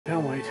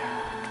Can't wait.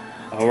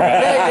 Alright,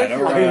 I've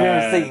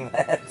never seen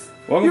that.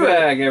 Welcome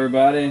back,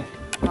 everybody.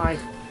 Hi.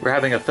 We're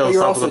having a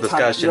philosophical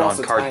discussion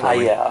on card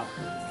playing. Yeah.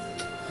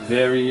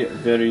 Very,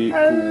 very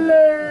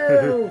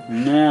Hello. cool.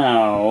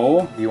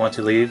 Now... Do you want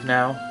to leave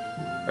now?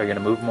 Are you going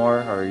to move more,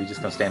 or are you just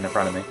going to stand in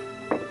front of me?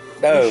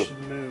 No.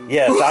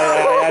 Yes,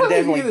 I'm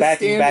definitely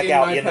backing back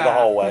out into the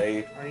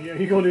hallway. Are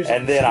you going to do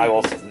something? And then I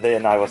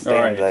will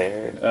stand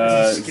there.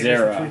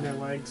 Zara. Between their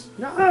legs.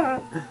 Nah.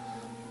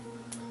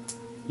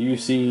 You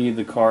see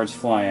the cards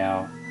fly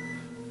out,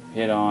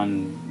 hit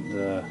on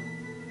the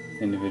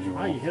individual.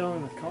 Wow, you hit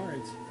on the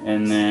cards.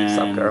 And then...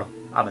 What's up, girl?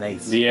 I'm an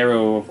ace. The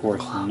arrow, of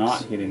course,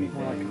 not hit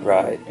anything.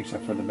 Right.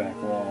 Except for the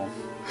back wall.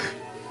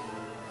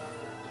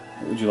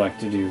 What would you like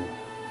to do,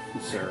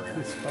 sir?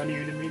 It's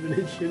funnier to me than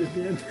it should have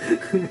been.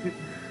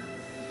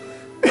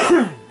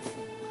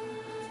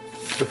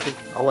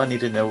 All I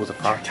need to know was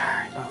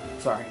approximately. Oh,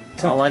 sorry.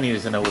 All I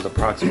needed to know was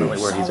approximately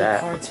where he's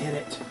at. Cards hit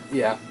it.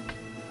 Yeah.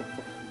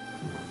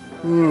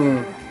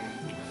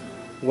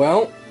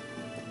 Well.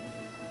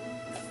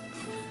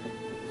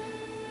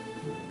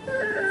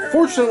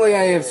 Fortunately,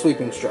 I have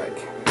Sweeping Strike.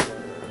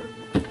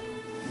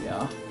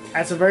 Yeah.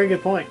 That's a very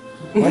good point.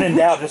 When in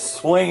doubt, just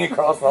swing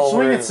across the whole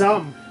Swing room. at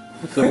something.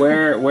 So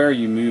where are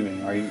you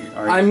moving? Are you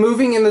I'm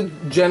moving in the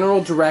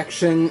general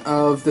direction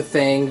of the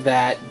thing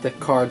that the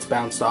cards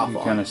bounced off you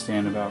on. kind of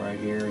stand about right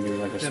here and do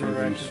like a General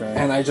sweeping direction. strike?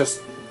 And I just...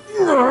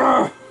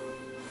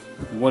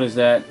 What is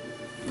that?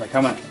 Like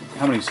how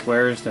many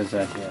squares does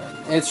that hit?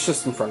 It's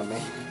just in front of me.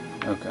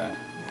 Okay.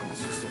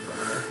 It's just in front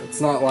of me.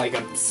 It's not like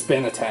a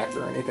spin attack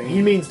or anything.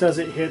 He means does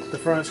it hit the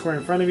front square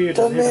in front of you or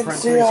does it hit the front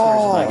three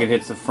squares? Like it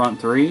hits the front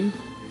three?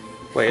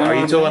 Wait, are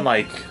you doing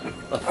like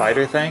a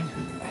fighter thing?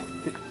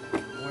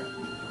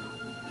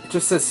 It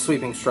just says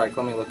Sweeping Strike.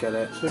 Let me look at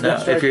it. So No,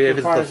 strike if it's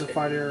requires the- a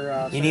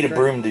fighter, You need a strike.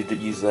 broom to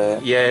use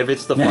that. Yeah, if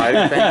it's the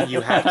fighter thing,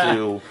 you have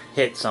to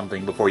hit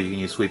something before you can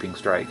use Sweeping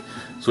Strike.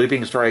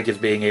 Sweeping Strike is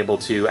being able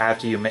to,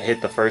 after you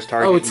hit the first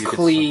target... Oh, it's you can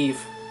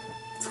Cleave.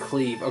 It's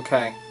Cleave.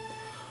 Okay.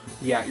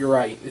 Yeah, you're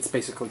right. It's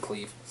basically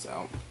Cleave.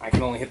 So I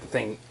can only hit the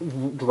thing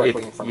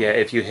directly in front yeah, of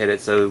me. if you hit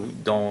it, so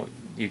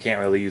you can't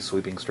really use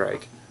Sweeping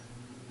Strike.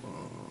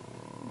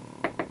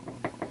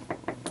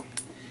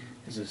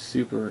 It's a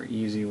super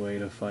easy way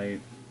to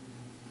fight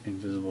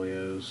invisible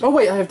Yos. Oh,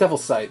 wait. I have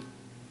Devil's Sight.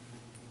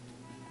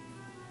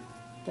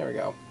 There we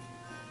go.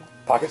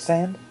 Pocket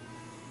Sand?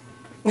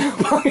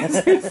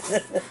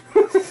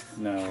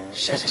 No.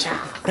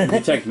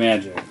 Detect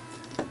magic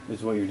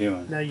is what you're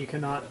doing. No, you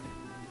cannot.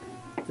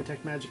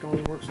 Detect magic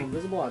only works on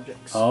visible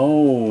objects.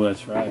 Oh,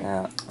 that's right.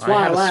 Yeah. why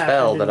I have I a laughed.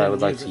 spell I that I didn't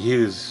would like use to it.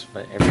 use,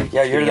 but everything's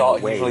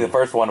usually the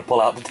first one to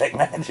pull out Detect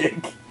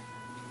Magic.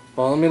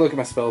 Well, let me look at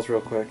my spells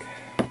real quick.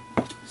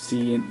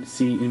 See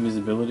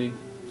invisibility.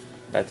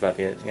 That's about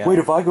it, yeah. Wait,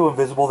 if I go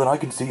invisible, then I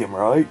can see him,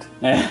 right?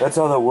 That's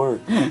how that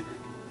works. I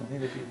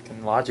think if you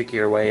can logic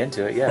your way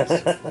into it, yes.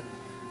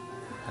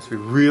 Has to be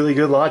really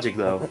good logic,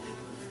 though.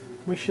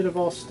 We should have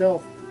all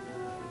stealthed.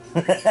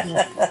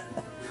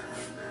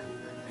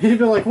 He'd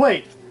be like,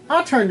 wait,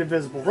 I turned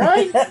invisible,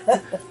 right?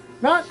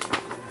 Not?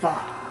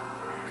 Fuck.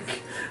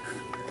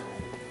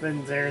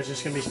 Then Zara's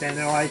just gonna be standing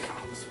there like...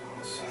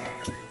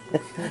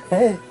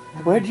 Hey,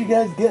 where'd you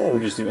guys go? We'll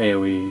just do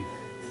AoE.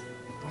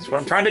 That's what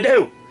I'm trying to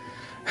do.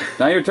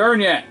 Not your turn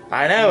yet.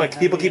 I know, and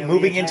people keep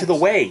moving into the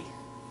way.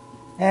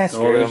 That's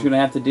So we're just true.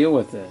 gonna have to deal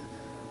with it.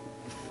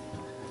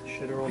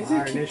 Should have rolled Why does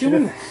higher it keep doing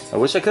initiative. that? I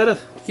wish I could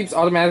have. It keeps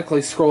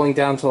automatically scrolling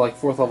down to like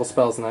 4th level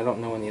spells, and I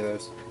don't know any of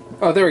those.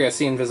 Oh, there we go.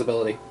 See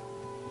Invisibility.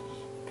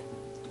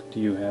 Do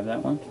you have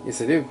that one?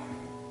 Yes, I do.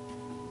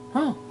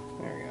 Huh.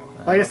 There we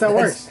go. I guess that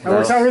works. That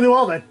works out really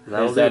well then.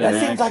 Is that an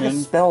seems like a action?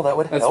 spell that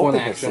would That's help one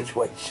in action. this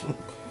situation.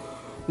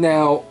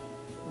 Now,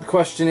 the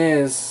question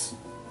is,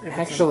 If it's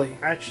actually, an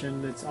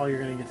action, that's all you're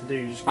gonna get to do.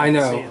 You're just I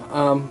gonna see it.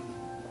 know.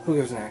 Who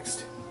goes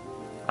next?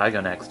 I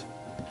go next.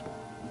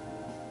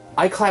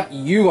 I clap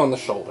you on the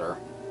shoulder,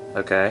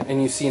 Okay.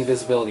 and you see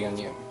Invisibility on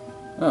you.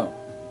 Oh,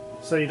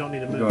 So you don't need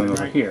to we're move going it,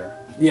 over right? here.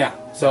 Yeah.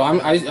 So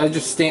I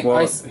just stand.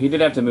 Well, he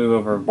did have to move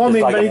over. Well, I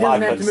mean, like but a he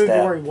doesn't have 5-foot to move to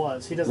step. where he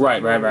was. He doesn't.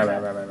 Right. have to move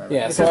where he's at. Yeah.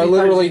 Because So I he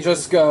literally punches-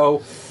 just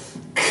go.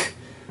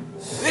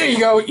 There you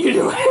go. You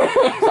do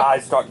it. His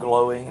eyes start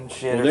glowing and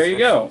shit. Well, there you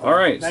go. All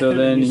right. That So could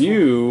be then useful.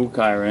 you,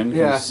 Kyron,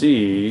 Yeah. can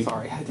see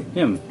Sorry, I didn't.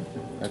 him.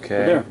 Okay.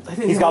 There. I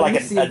didn't He's know got you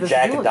like see a jack of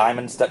Invisibility.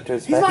 diamonds stuck to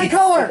his face. He's my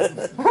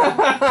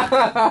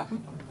color.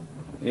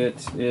 It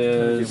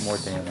is Do more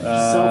damage.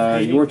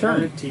 Self-hating your turn,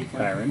 colored tiefling.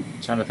 Kyron.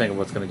 Trying to think of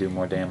what's going to do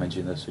more damage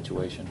in this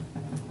situation.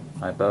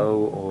 My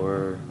bow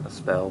or a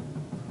spell.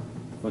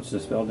 What's the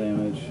spell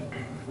damage?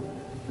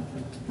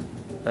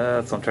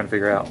 That's what I'm trying to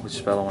figure out. Which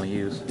spell I want to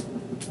use.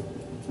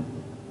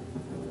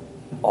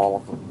 All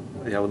of them.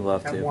 Yeah, I would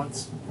love At to.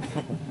 once.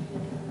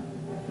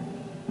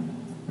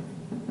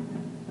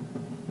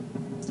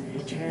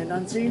 Hand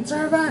unseen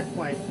servant.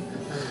 Wait.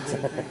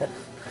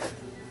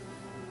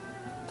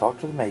 Talk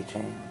to the mage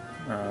hand.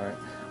 Alright.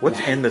 What's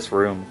in this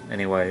room,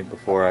 anyway,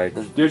 before I...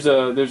 There's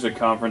a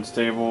conference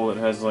table that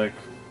has like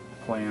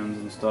plans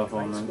and stuff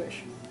on them.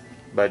 Squish.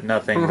 But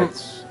nothing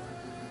that's...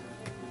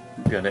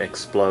 gonna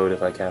explode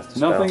if I cast a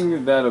spell.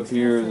 Nothing that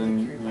appears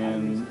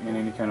in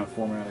any kind of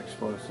format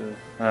explosive.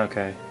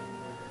 Okay.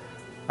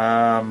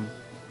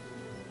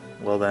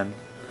 Well then.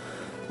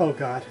 Oh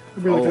god.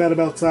 We're looking at him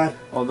outside.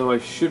 Although I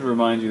should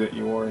remind you that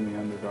you are in the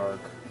Underdark,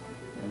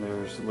 and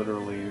there's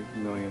literally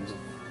millions of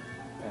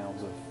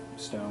pounds of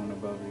stone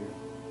above you.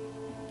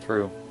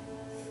 True.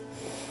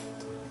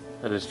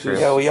 That is true.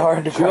 Yeah, we are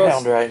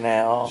underground right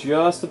now.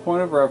 Just a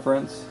point of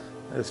reference.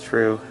 That's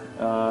true.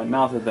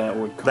 Not that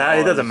would cause...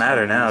 It doesn't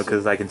matter now,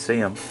 because I can see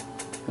him.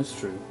 That's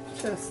true.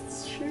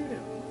 Just shoot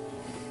him.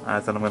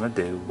 That's what I'm gonna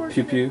do.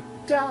 Pew pew.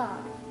 Die.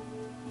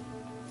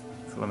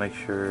 Just wanna make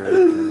sure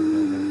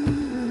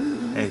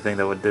anything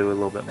that would do a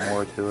little bit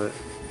more to it.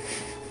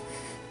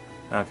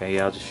 Okay,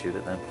 yeah, I'll just shoot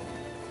it then.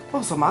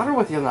 What's the matter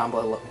with you,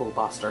 little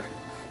bastard?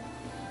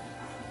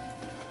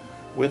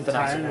 With the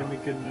Tired nice and we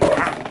could.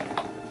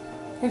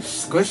 You're a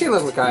squishy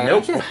little guy,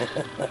 Nope. aren't you?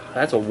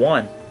 That's a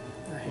 1.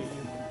 I hate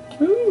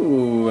you.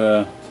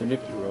 Ooh,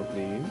 Syrinscape roll,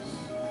 please.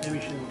 Maybe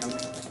you shouldn't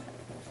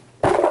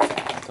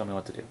come. Tell me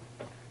what to do.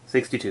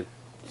 62.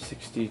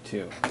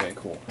 62. Okay,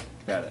 cool.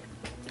 Got it.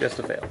 Just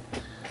a fail.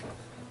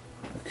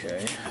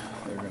 Okay,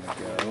 they're gonna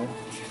go.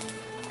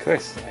 Of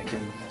course, I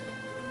can.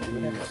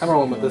 I'm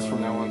rolling with this from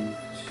now on.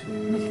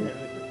 2.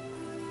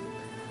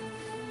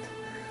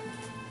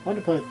 I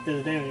wanted to put it the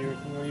other day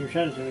when you were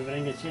showing it to me, but I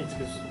didn't get a chance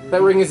because.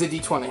 That ring is a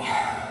D20.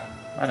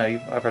 I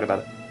know, I've heard about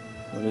it.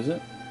 What is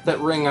it? That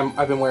ring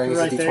I've been wearing is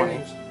a Right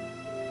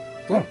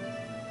D20. there.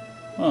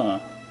 Huh.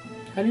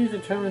 How do you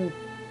determine?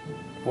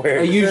 Where?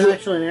 I Is usually- there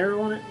actually an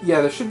arrow on it?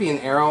 Yeah, there should be an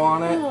arrow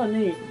on it. Oh,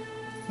 neat.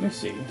 Let me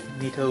see.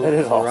 Nito. That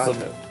is awesome.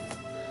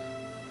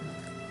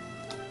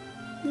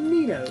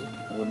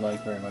 Neato. I would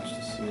like very much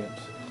to see it.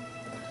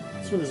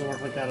 This one doesn't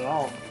work like that at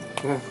all.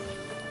 Huh.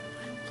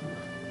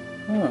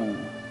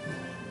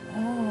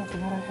 Oh, I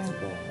forgot I had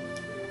that.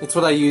 It's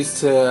what I used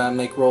to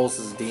make rolls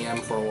as a DM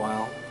for a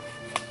while.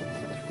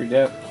 Pretty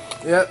dope.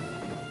 Yep.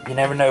 You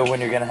never know when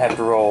you're gonna have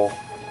to roll.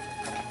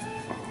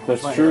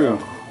 That's true.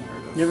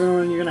 You never know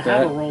when you're going to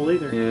have That a roll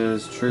either.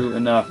 is true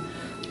enough.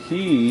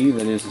 He,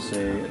 that is to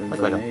say,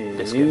 Like a Mage,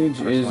 biscuit, is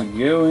personally.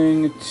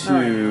 going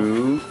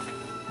to...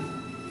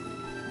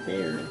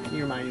 There,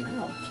 you remind me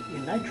how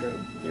in Nitro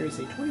there is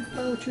a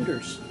 24-hour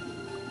tutors.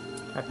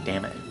 God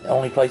damn it. The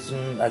only place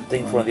in, I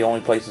think it's one of the only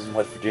places in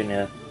West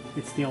Virginia.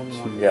 It's the only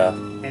one. Yeah.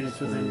 And it's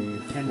within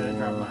 10-minute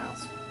drive of my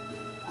house.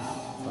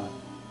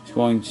 He's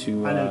going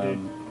to... I know,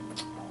 dude.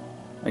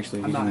 Actually,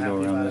 I'm he's not going to go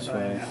happy around about this it,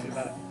 but I am way. happy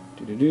about it.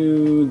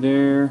 Do-do-do,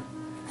 there.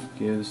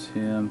 Gives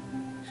him...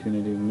 He's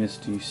going to do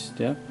Misty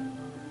Step.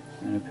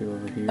 And appear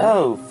over here.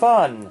 Oh,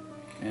 fun!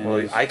 And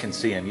Well, I can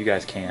see him. You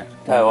guys can't.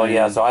 Oh, well,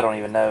 yeah, so I don't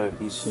even know if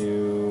he's...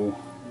 to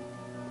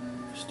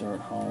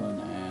start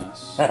hauling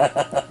ass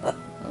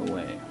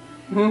away.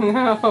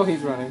 Oh,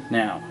 he's running.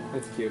 Now,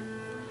 That's cute.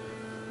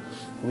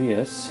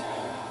 Leas,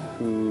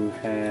 who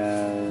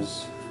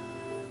has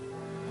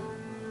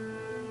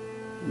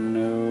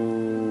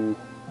no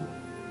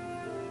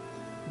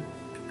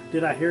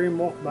Did I hear him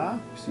walk by?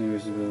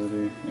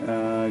 visibility,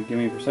 give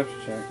me a perception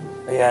check.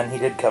 Yeah, and he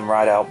did come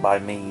right out by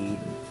me.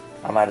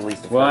 I might at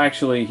least have Well, heard.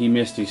 actually, he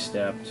Misty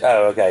stepped.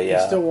 Oh, okay, He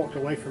yeah. still walked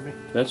away from me.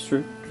 That's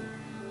true.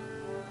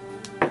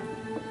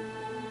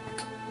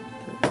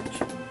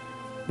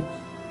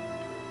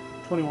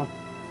 21.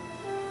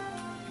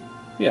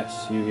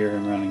 Yes, you hear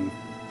him running.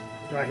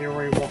 Do I hear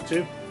where he walked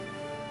to?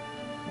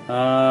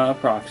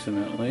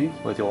 Approximately.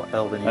 With your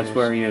elven That's ears.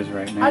 where he is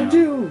right now. I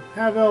do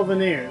have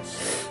elven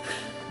ears.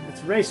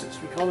 It's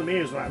racist. We call them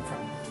ears where I'm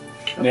from.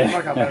 Shut the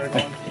fuck up,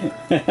 everyone.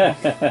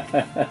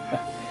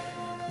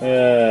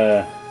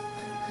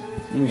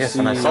 Yes,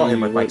 and I saw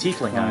him with my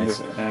tiefling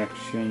eyes.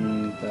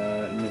 Action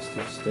that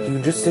Misty Step. You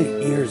can just say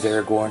was. ears,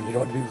 Aragorn. You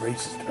don't have to be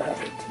racist about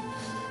it.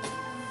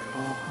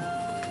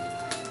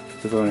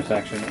 It's a bonus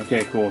action.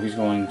 Okay, cool. He's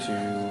going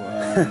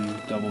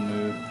to double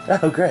move.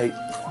 Oh, great.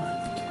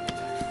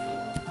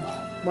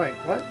 Wait,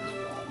 what?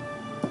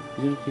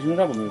 He's going to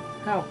double move.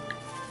 How?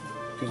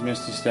 Because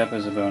Misty Step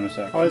is a bonus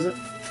action. Oh, is it?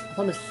 I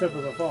thought Mr. Step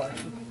was a full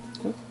action.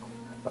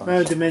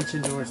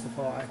 Dimension doors the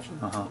full action.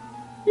 Uh-huh.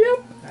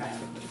 Yep. That's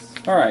what it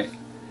is. Alright.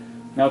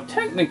 Now,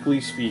 technically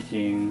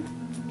speaking,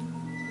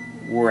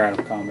 we're out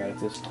of combat at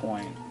this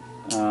point.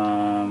 If you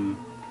want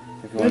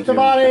Hit the to-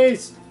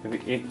 bodies!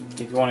 If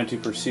you wanted to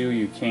pursue,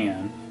 you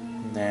can.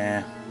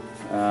 Nah.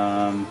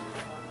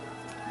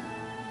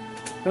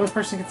 The only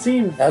person can see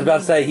him. I was about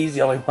to say, he's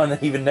the only one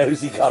that even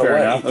knows he got Fair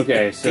away. enough.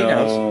 Okay, so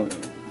knows.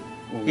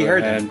 we'll He go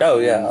heard ahead them. Oh,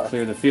 yeah. and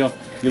clear the field.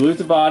 You loot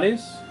the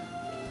bodies.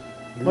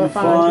 But You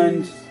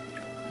find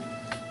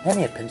Hand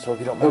me a pencil if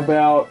you don't mind.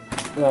 about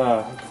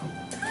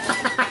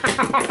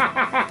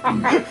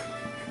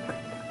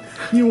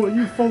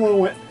You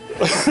follow it.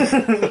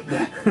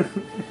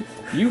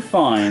 you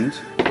find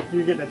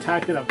You're getting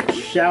attacked in a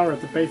shower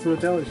at the base of a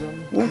hotel or something.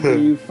 what do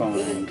you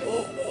find?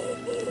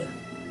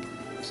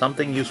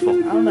 Something useful.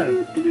 I don't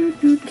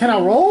know. Can I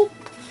roll?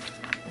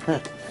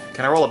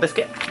 Can I roll a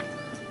biscuit?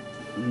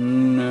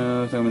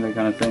 No, tell me that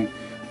kind of thing.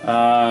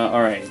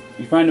 All right,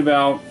 you find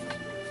about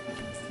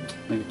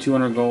maybe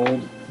 200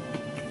 gold.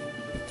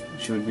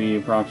 which would be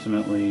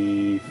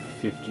approximately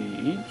 50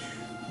 each,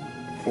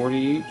 40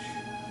 each.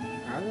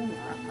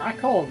 I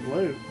called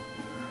loot.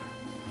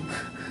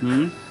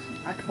 Hmm?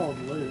 I called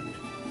loot.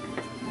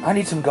 I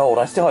need some gold.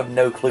 I still have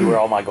no clue where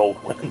all my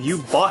gold went. You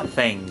bought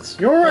things.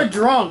 You're a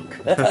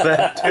drunk.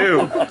 That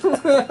too.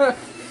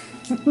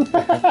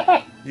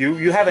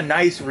 You have a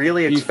nice,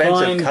 really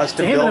expensive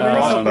custom-built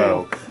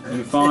crossbow.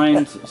 You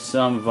find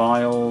some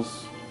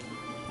vials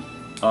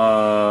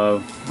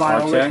of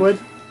Vial R-Tek. liquid.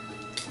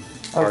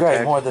 Oh, great,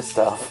 R-Tek. more of this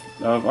stuff.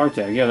 Of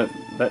R-Tek, yeah,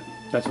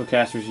 that's what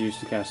casters use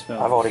to cast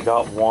spells. I've already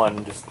got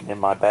one just in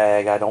my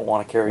bag. I don't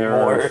want to carry There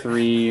more. are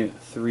three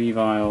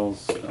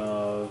vials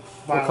of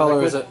What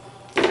color is it?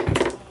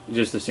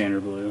 just the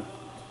standard blue.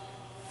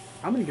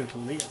 I'm gonna give it to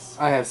Leas.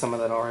 I have some of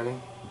that already.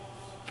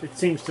 It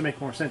seems to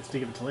make more sense to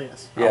give it to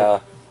Leas.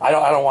 Yeah, I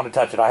don't want to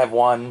touch it. I have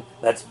one.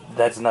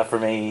 That's enough for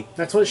me.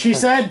 That's what she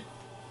said.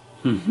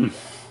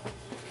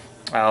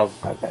 I'll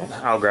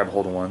grab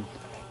hold of one.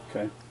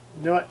 Okay.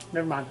 You know what?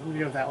 Never mind. I'm gonna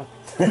go with that one.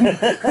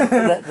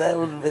 that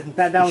would have been.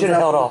 That You should have was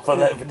held off on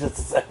that for just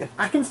a second.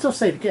 I can still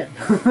say it again.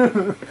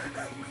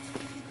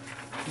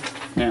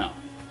 Now,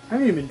 I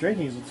haven't even been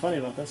drinking. Is what's funny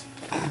about this.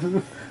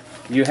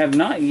 you have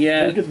not I'm in a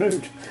yet good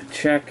mood.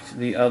 checked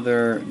the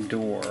other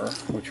door,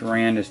 which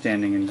Rand is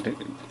standing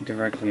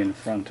directly in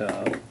front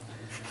of.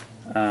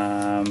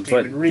 But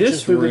David reaches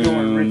this through the door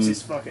and room, rips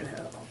his fucking head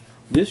off.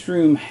 this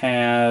room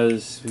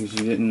has, because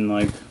you didn't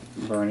like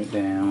burn it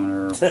down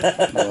or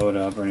blow it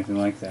up or anything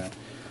like that.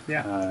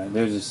 Yeah.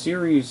 There's a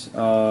series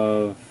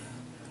of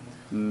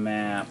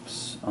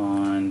maps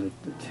on the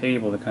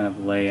table that kind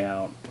of lay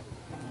out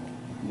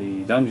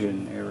the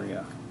dungeon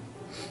area,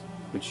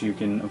 which you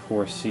can, of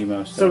course, see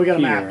most So of we got a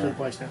here. map to the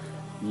place now.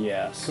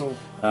 Yes. Cool.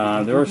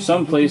 There are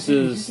some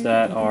places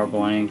that are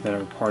blank that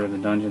are part of the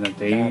dungeon that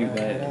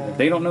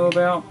they don't know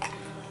about,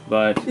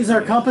 but Is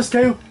there a compass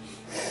too?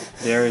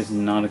 there is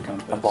not a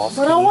compass. boss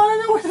But I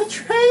want to know where the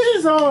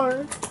treasures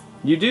are.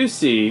 You do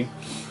see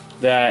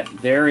that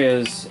there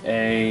is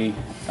a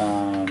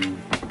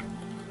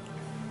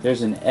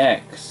there's an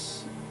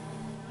X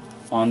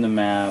on the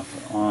map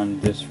on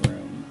this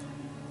room.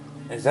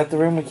 Is that the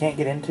room we can't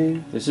get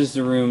into? This is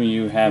the room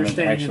you haven't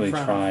standing in actually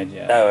front of. tried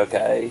yet. Oh,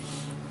 okay.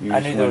 You I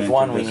just knew there went was into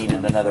one we this needed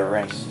one another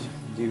ring. first.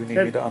 Do you need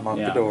me to unlock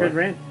Yeah. the door? Good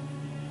Rand.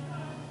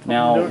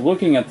 Now, Open the door.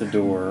 looking at the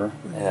door,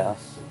 Yeah.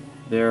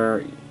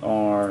 there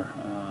are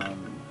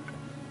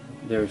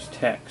there's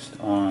text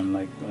on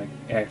like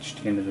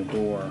etched into the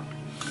door.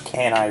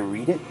 Can I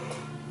read it?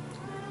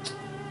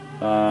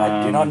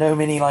 I do not know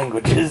many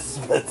languages,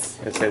 but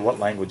I'd say, what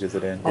language is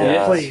it in? Oh,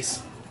 Yes.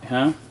 please.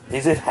 Huh?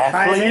 is it I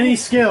have any halfling?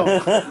 skill.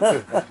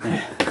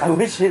 I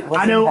wish it was.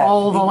 I know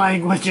all the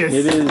languages.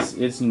 It is.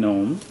 It's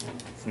gnome.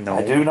 No.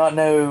 I do not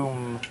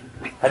know.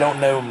 I don't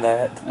know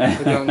that.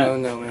 I don't know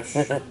Gnomish.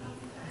 I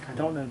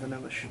don't know the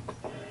Gnomish.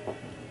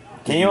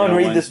 Can you No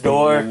unread one this speaks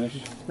door?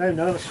 Gnomish. No,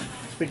 Gnomish.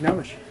 Speak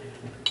Gnomish.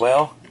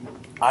 Well,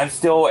 I'm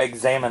still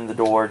examining the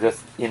door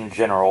just in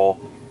general.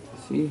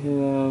 So you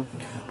have.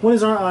 What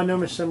is our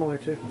Gnomish similar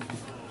to?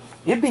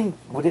 It'd be.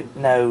 Would it?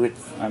 No,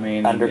 it's. I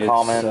mean,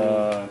 Undercommon.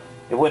 It's,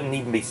 It wouldn't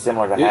even be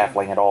similar to It-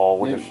 halfling at all.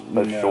 We're just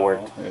both no, short.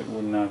 It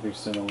would not be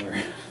similar.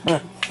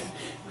 It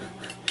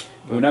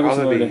would not be Probably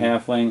similar to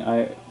halfling.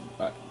 I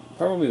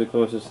probably the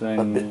closest thing.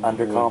 A bit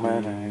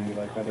undercommon, would be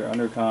like either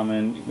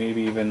undercommon,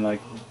 maybe even like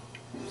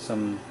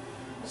some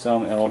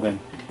elven.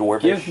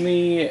 Dwarfish. Give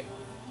me.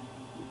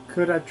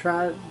 Could I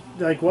try?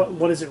 Like,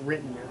 what is it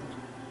written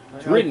in?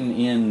 It's written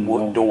in.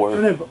 What I door?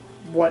 don't know, but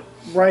what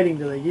writing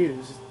do they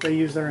use? They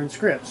use their own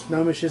scripts.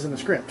 Gnomish isn't a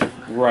script.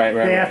 Right.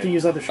 They have to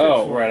use other scripts.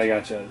 Oh, for right. it. I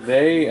gotcha.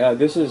 They.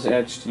 This is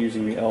etched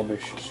using the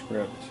Elvish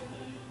script.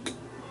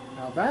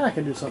 Now that I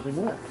can do something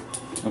with.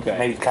 Okay.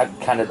 Maybe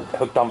kind of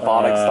hooked on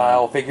phonics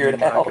style. Figure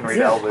it I out. can read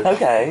Elvish.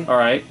 Okay. All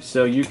right,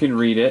 so you can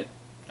read it.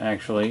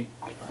 Actually,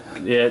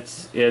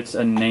 it's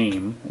a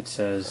name. It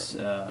says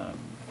the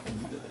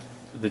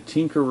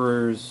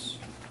Tinkerers,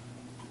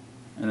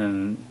 and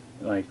then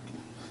like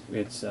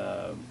it's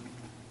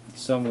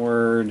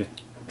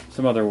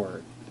some other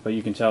word, but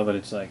you can tell that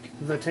it's like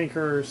The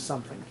Tinkerer's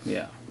something.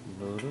 yeah.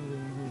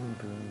 Can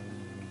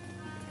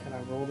I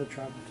roll to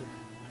try to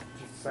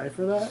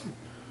decipher that?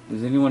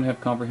 Does anyone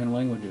have comprehend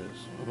languages?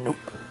 Nope.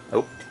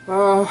 Nope.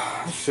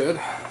 I should.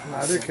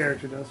 Neither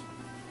character does.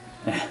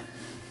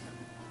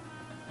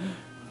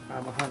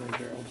 I'm a hunter,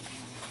 Gerald.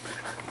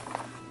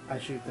 I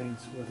shoot things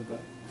with a bow.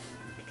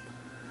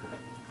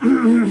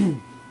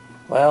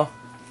 Well.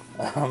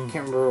 Can't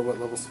remember what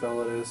level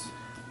spell it is.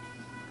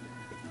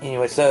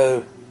 Anyway,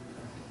 so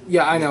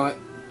Yeah, I know it.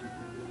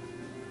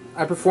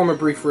 I perform a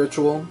brief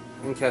ritual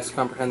and cast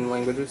comprehend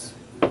languages.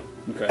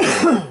 Okay.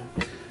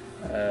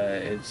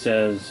 It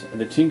says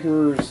the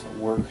Tinkerer's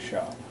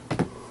Workshop.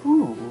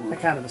 I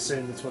kind of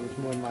assumed that's what it's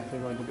more than likely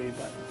going to be,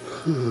 but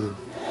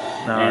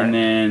And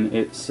then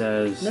it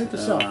says note to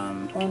self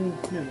on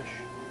Gnomish.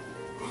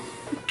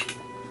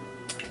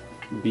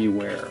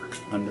 beware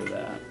under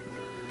that.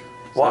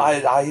 well,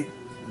 I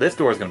This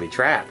door is going to be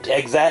trapped.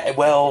 exact.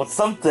 Well,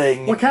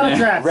 something. What kind of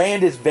traps?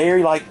 Rand is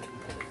very like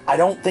I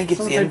don't think it's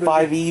Someone in take the-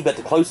 5e, but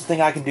the closest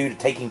thing I can do to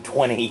taking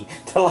 20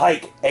 to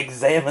like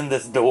examine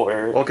this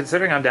door. Well,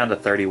 considering I'm down to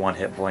 31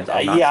 hit points,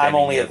 I'm not yeah, I'm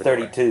standing only near at the door.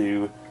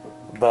 32,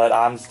 but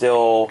I'm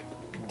still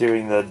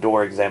doing the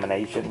door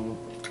examination.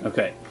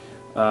 Okay.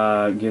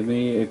 Give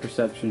me a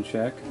perception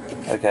check.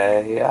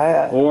 Okay,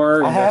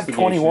 Or I have investigation.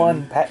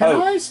 21.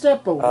 Can I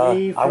step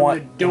away I from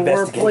want the door,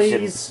 investigation.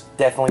 please?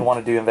 Definitely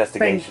want to do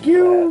investigation. Thank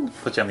you.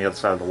 Put you on the other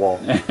side of the wall.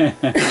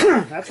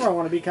 That's where I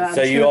want to be.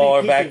 So you all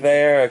are back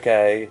there?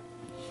 Okay.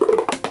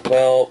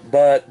 Well,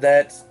 but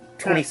that's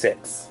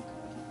 26.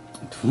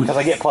 Because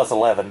I get plus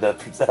 11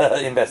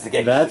 to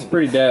investigation. That's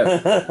pretty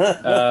dope.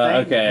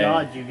 Thank Okay.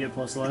 God you get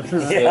plus 11.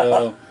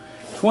 So,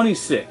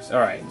 26. All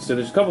right. So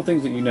there's a couple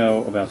things that you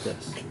know about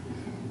this.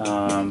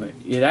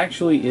 It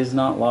actually is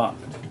not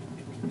locked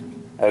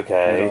at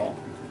Okay. all,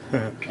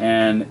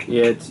 and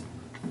it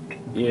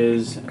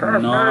is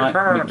not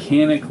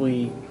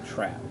mechanically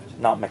trapped.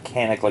 Not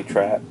mechanically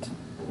trapped.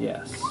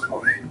 Yes.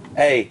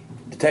 Hey,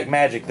 detect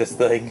magic this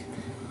thing.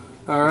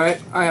 Alright,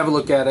 I have a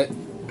look at it.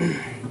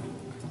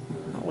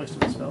 Not wasting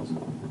my spells.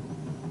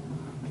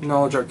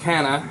 Knowledge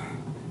Arcana,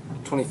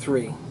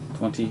 23.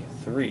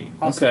 23.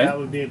 Also, Okay. that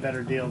would be a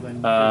better deal than.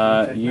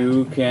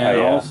 You can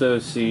Oh, yeah. also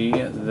see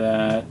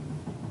that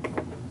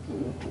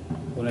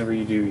whenever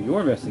you do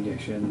your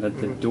investigation, that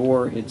the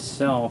door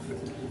itself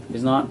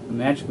is not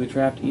magically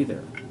trapped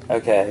either.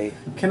 Okay.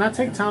 Can I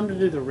take time to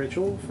do the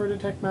ritual for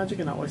detect magic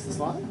and not waste the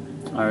slot?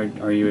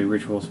 Are you a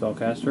ritual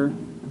spellcaster?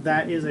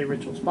 That is a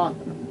ritual spot,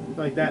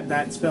 though. Like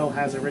that spell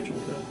has a ritual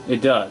to it.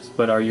 It does,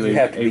 but are you You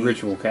have to a be-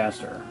 ritual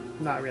caster?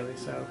 Not really.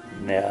 So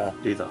Yeah.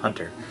 He's a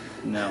hunter.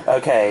 No.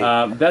 Okay.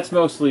 That's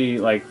mostly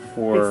like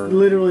for. it's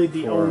literally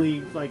the for-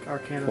 only like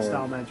Arcana for-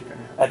 style magic I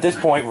have. At this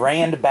point,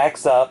 Rand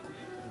backs up,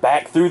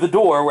 back through the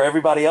door where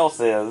everybody else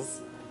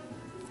is,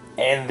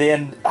 and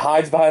then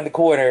hides behind the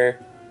corner,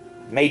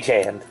 mage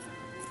hand,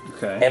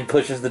 Okay. and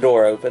pushes the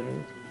door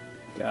open.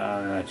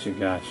 Gotcha.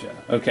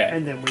 Okay.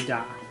 And then we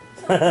die.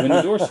 When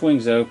the door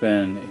swings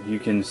open, you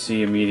can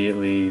see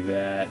immediately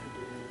that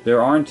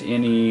there aren't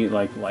any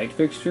like light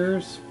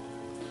fixtures,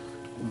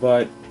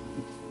 but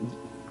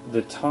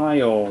the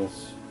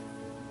tiles,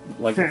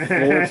 like the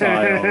floor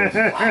tiles,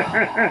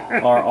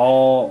 are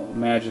all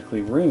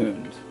magically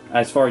runed,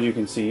 as far as you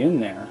can see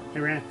in there. Hey,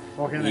 Rand,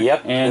 walk in there.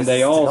 Yep. And this they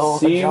is all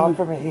still a job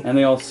for seem, me. and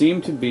they all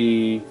seem to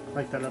be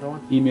Like that other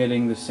one.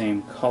 emitting the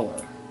same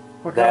color.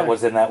 What That color?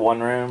 was in that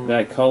one room.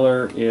 That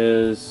color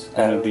is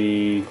going Oh. to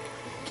be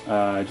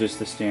just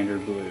the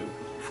standard blue.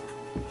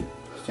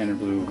 Standard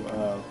blue.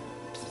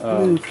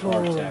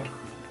 R-Tek.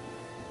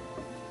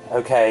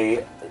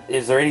 Okay.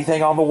 Is there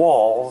anything on the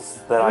walls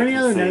that Are I there any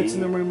can other see? notes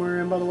in the room we're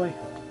in, by the way?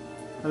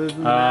 Other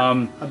than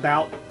that,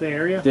 about the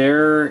area?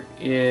 There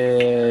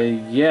is,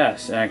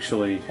 yes,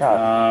 actually.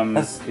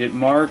 It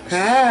marks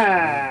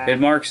Ah! it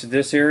marks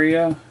this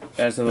area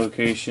as the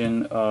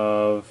location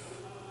of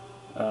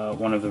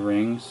one of the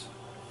rings.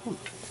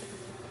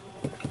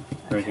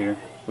 Right here,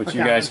 which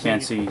you Okay, guys I'll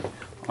can't see. see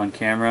on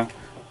camera,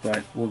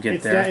 but we'll get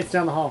It's, there. it's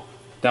down the hall.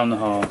 Down the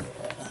hall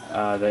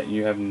that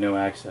you have no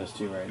access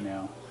to right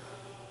now.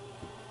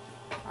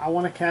 I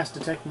want to cast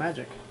Detect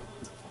Magic.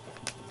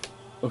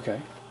 Okay.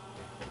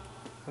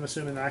 I'm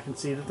assuming that I can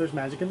see that there's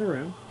magic in the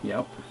room.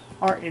 Yep.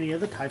 Are any of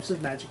the types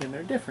of magic in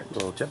there different?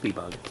 Little jumpy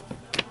bug.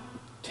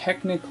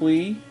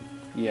 Technically,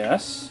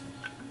 yes,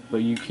 but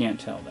you can't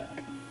tell that.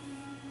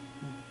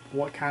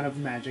 What kind of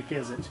magic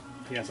is it?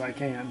 Yes, I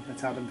can.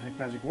 That's how Detect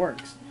Magic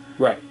works.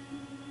 Right.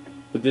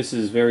 But this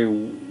is very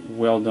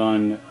well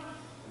done,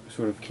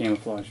 sort of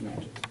camouflage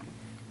magic.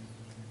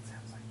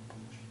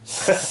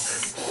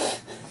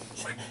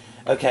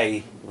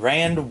 Okay,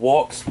 Rand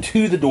walks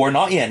to the door,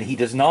 not in. He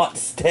does not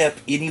step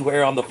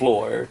anywhere on the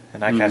floor.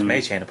 And I cast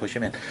Mage Hand to push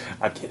him in.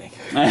 I'm kidding.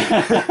 Alright,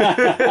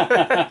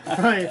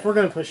 if we're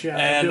going to push you out.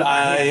 And do it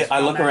by hand.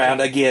 I look Magic.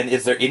 around again.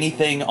 Is there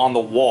anything on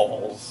the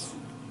walls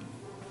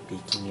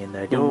Peeking in the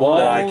The door. walls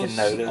that I can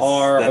notice?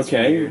 are That's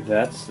okay. weird.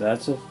 That's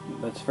a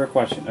fair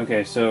question.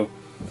 Okay, so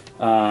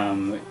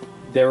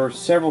there are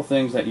several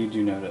things that you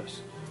do notice.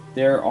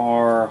 There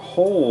are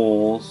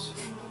holes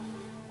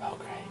Oh,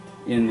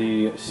 great. in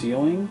the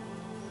ceiling,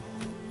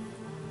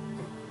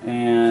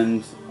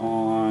 and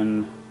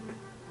on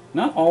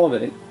not all of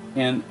it,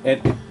 and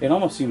it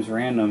almost seems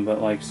random,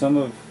 but like some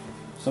of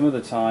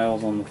the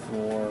tiles on the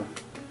floor.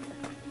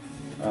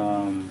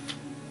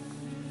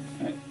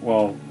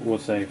 Well, we'll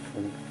say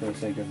for the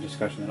sake of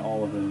discussion that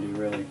all of them do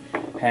really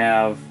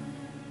have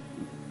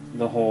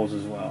the holes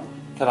as well.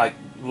 That like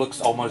looks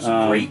almost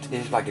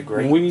grate-ish, like a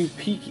grate. When you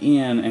peek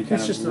in and kind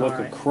It's just of look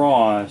alright.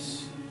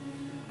 across,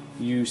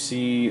 you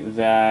see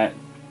that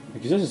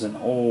because this is an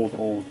old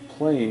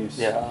place.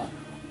 Yeah.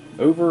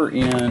 Over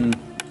in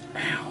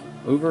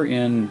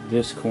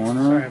this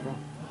corner, Sorry, everyone.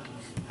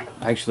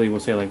 actually, we'll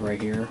say like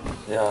right here.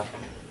 Yeah.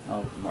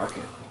 I'll mark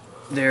it.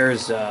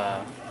 There's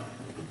a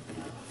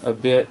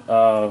bit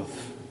of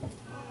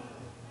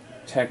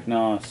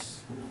Technos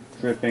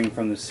dripping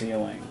from the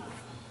ceiling,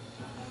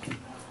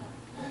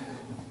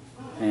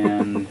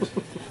 and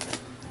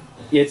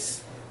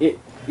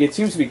it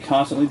seems to be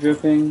constantly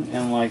dripping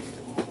and like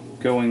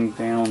going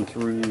down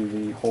through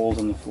the holes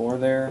in the floor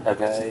there.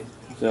 Okay.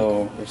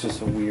 So it's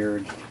just a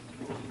weird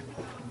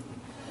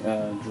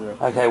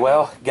drip. Okay,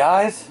 well,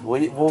 guys,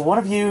 one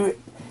of you...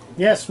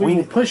 Yes, we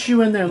will push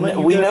you in there and let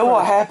you We go know first.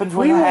 what happens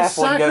when the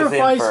halfling goes in first. We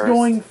will sacrifice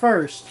going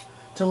first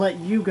to let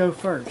you go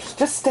first.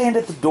 Just stand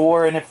at the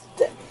door and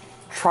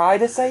try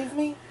to save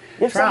me.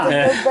 If something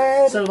goes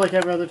bad. So like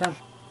every other time.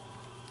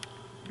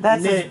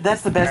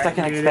 That's the best I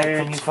can expect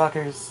from you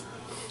fuckers.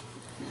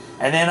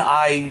 And then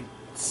I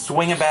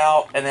swing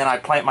about, and then I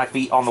plant my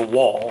feet on the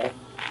wall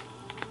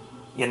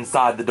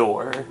inside the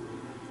door.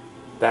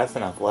 That's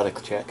an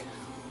athletics check.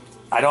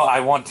 I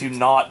want to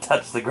not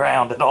touch the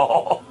ground at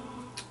all.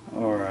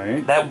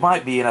 Alright. That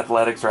might be an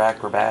athletics or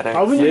acrobatics.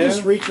 Why wouldn't you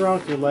just reach around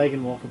with your leg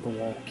and walk up the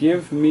wall?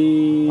 Give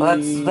me... Well,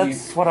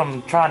 that's what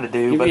I'm trying to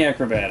do. Give me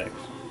acrobatics.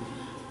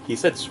 He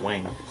said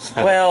swing.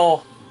 So.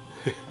 Well...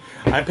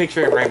 I'm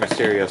picturing Rey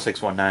Mysterio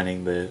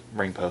 619ing the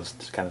ring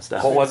post kind of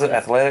stuff. What was it?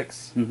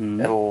 Athletics?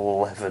 Mm-hmm.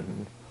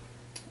 11.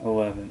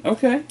 11.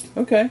 Okay,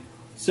 okay.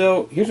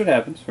 So, here's what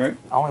happens, right?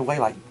 I only weigh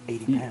like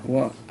 80 pounds.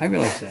 Well, I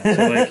realize that.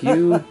 So,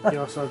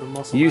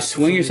 like, you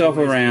swing yourself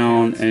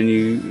around and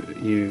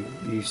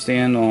you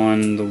stand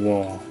on the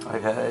wall.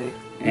 Okay.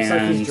 It's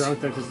like he's drunk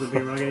though because the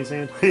beer rug in his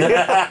hand.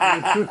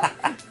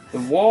 The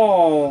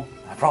wall...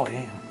 I probably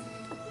am.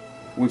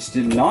 Which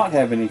did not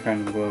have any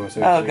kind of glow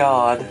associated Oh,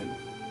 God. with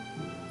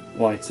it,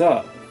 lights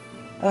up.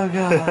 Oh,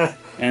 God.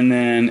 And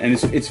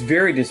it's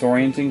very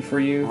disorienting for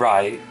you.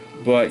 Right.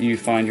 But you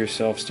find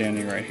yourself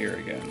standing right here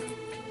again.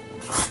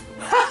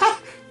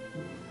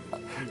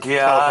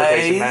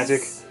 Guys,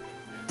 magic.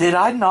 Did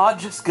I not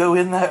just go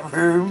in that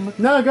room?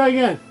 No, go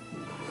again.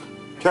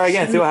 Try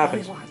again, see what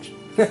happens.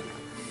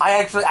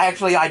 I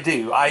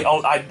do.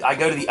 I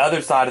go to the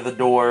other side of the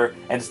door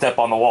and step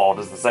on the wall.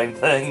 Does the same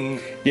thing.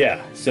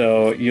 Yeah.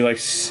 So you like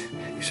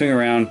you swing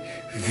around.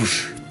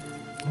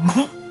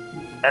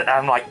 And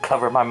I'm like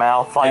covering my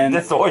mouth, like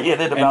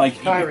disoriented about.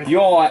 And like you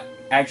all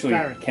actually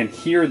can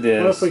hear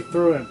this. What if we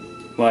threw him?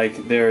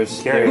 Like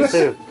there's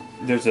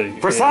a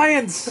for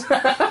science.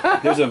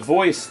 There's a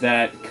voice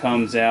that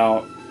comes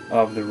out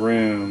of the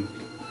room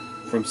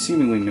from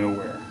seemingly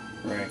nowhere,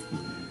 right?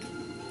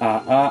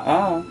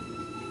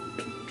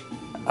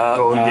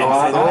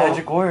 Say the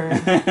magic word.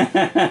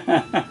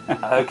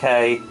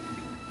 Okay.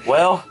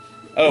 Well,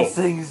 this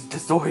thing's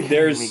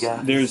disorienting me,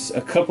 guys. There's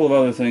a couple of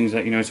other things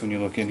that you notice when you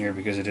look in here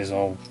because it is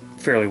all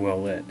fairly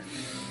well lit.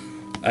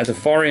 At the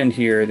far end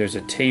here, there's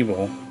a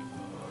table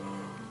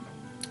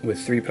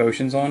with 3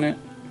 potions on it.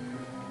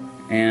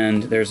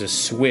 And there's a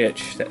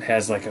switch that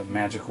has like a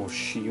magical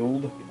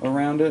shield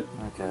around it.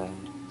 Okay.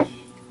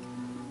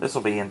 This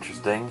will be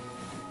interesting.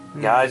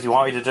 Guys, you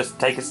want me to just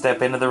take a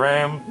step into the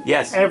room?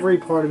 Yes. Every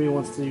part of me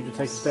wants you to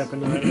take a step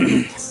into that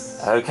room.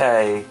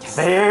 Okay.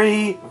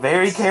 Very,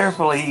 very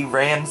carefully,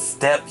 Rand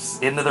steps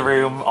into the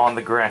room on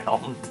the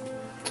ground.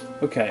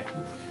 Okay.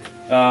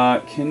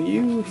 Can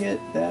you hit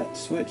that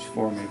switch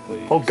for me,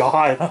 please? Oh,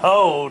 God.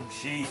 Oh,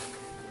 gee.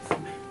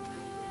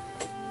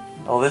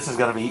 Oh, this is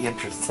going to be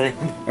interesting.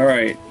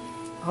 Alright.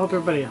 I hope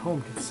everybody at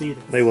home can see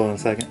this. They will in a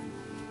second.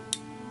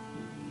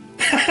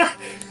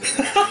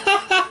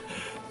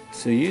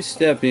 So you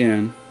step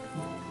in,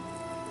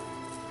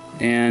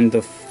 and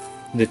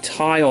the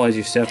tile as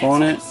you step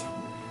on it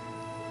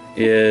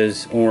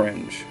is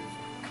orange,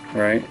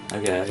 right?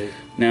 Okay.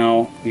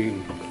 Now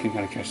you can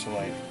kind of catch the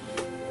light.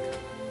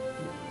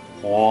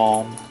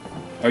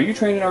 Are you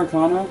trained in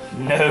Arcana?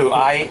 No,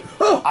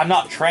 I'm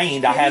not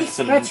trained. I have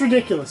some. That's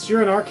ridiculous.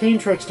 You're an arcane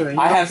trickster. And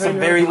I have some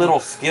very little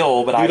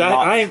skill, but I'm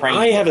not trained.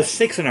 I have a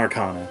 6 in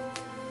Arcana.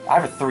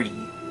 I have a 3,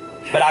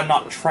 but I'm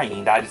not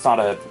trained. It's not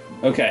a.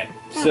 Okay,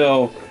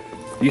 so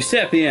you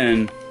step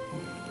in,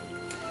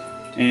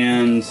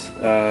 and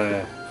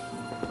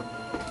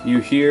you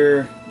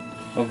hear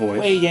a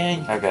voice. Hey,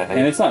 gang. Okay.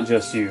 And it's not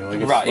just you.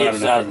 Like, it's right. loud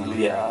It's enough for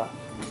everyone. yeah.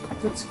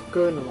 Let's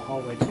go into the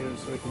hallway too,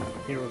 so we can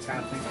hear what's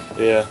happening.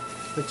 Yeah.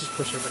 Let's just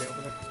push everybody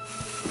over there.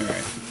 All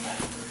right.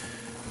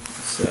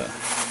 So.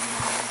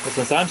 But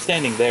since I'm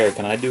standing there,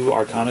 can I do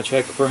Arcana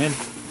check for him?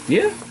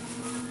 Yeah.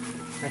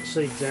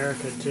 Actually, Zara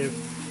could too.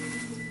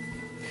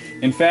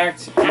 In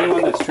fact,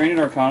 anyone that's trained in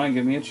Arcana,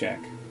 give me a check.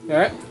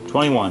 Alright.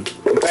 21.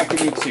 In fact,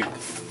 give me 2.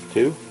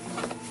 2?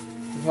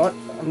 What?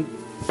 I'm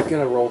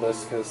gonna roll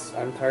this because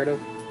I'm tired of.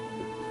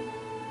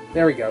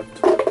 There we go.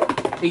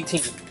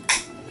 18.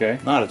 Okay.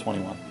 Not a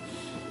 21.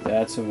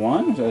 That's a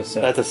 1? Or a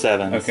 7? That's a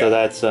 7. Okay. So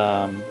that's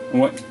And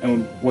what's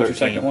 13. your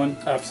second one?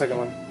 Second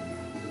one.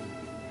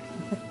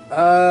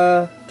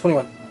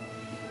 21.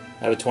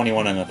 I have a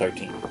 21 and a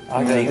 13.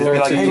 Okay. He's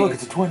like, hey, look,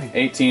 it's a 20.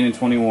 18 and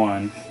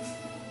 21.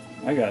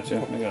 I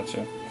gotcha.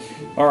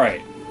 All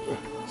right.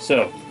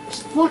 So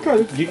Look at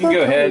it. you can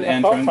go ahead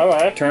and turn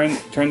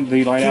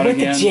the light out Look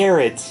again. at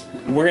Jared.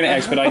 We're gonna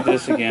expedite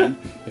this again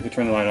if you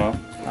turn the light off.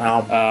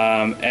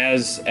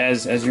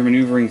 As you're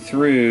maneuvering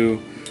through,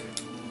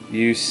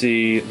 you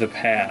see the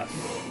path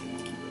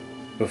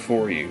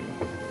before you,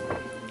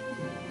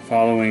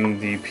 following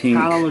the pink.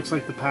 Kind of looks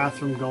like the path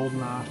from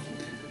Goldeneye.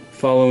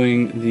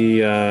 following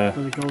the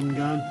For the golden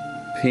gun.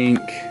 pink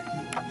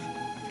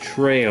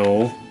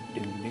trail,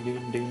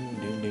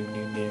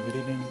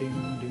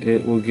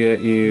 it will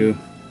get you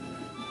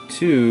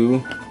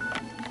to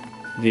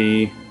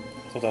the.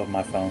 I thought that was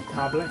my phone.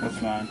 Tablet.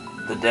 That's mine.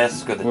 The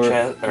desk or the We're,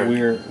 chest.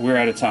 Or... we're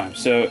out of time,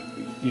 so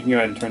you can go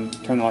ahead and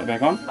turn the light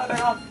back on.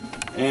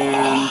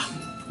 And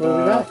What do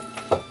we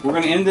got? we're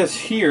gonna end this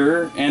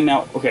here. And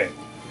now, okay,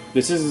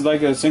 this is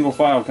like a single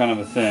file kind of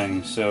a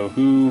thing. So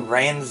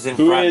Rand's in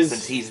who front is-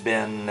 since he's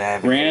been.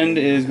 Rand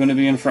is going to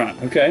be in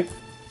front. Okay.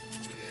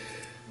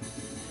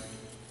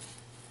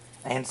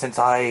 And since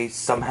I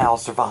somehow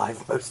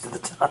survive most of the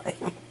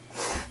time.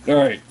 All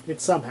right.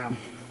 It's somehow.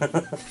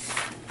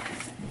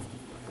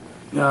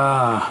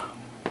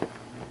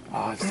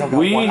 I still got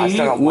We one, I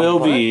still got one will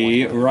luck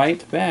be point.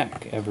 right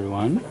back,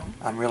 everyone.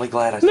 I'm really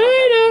glad I still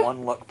got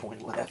one luck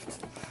point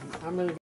left. I'm gonna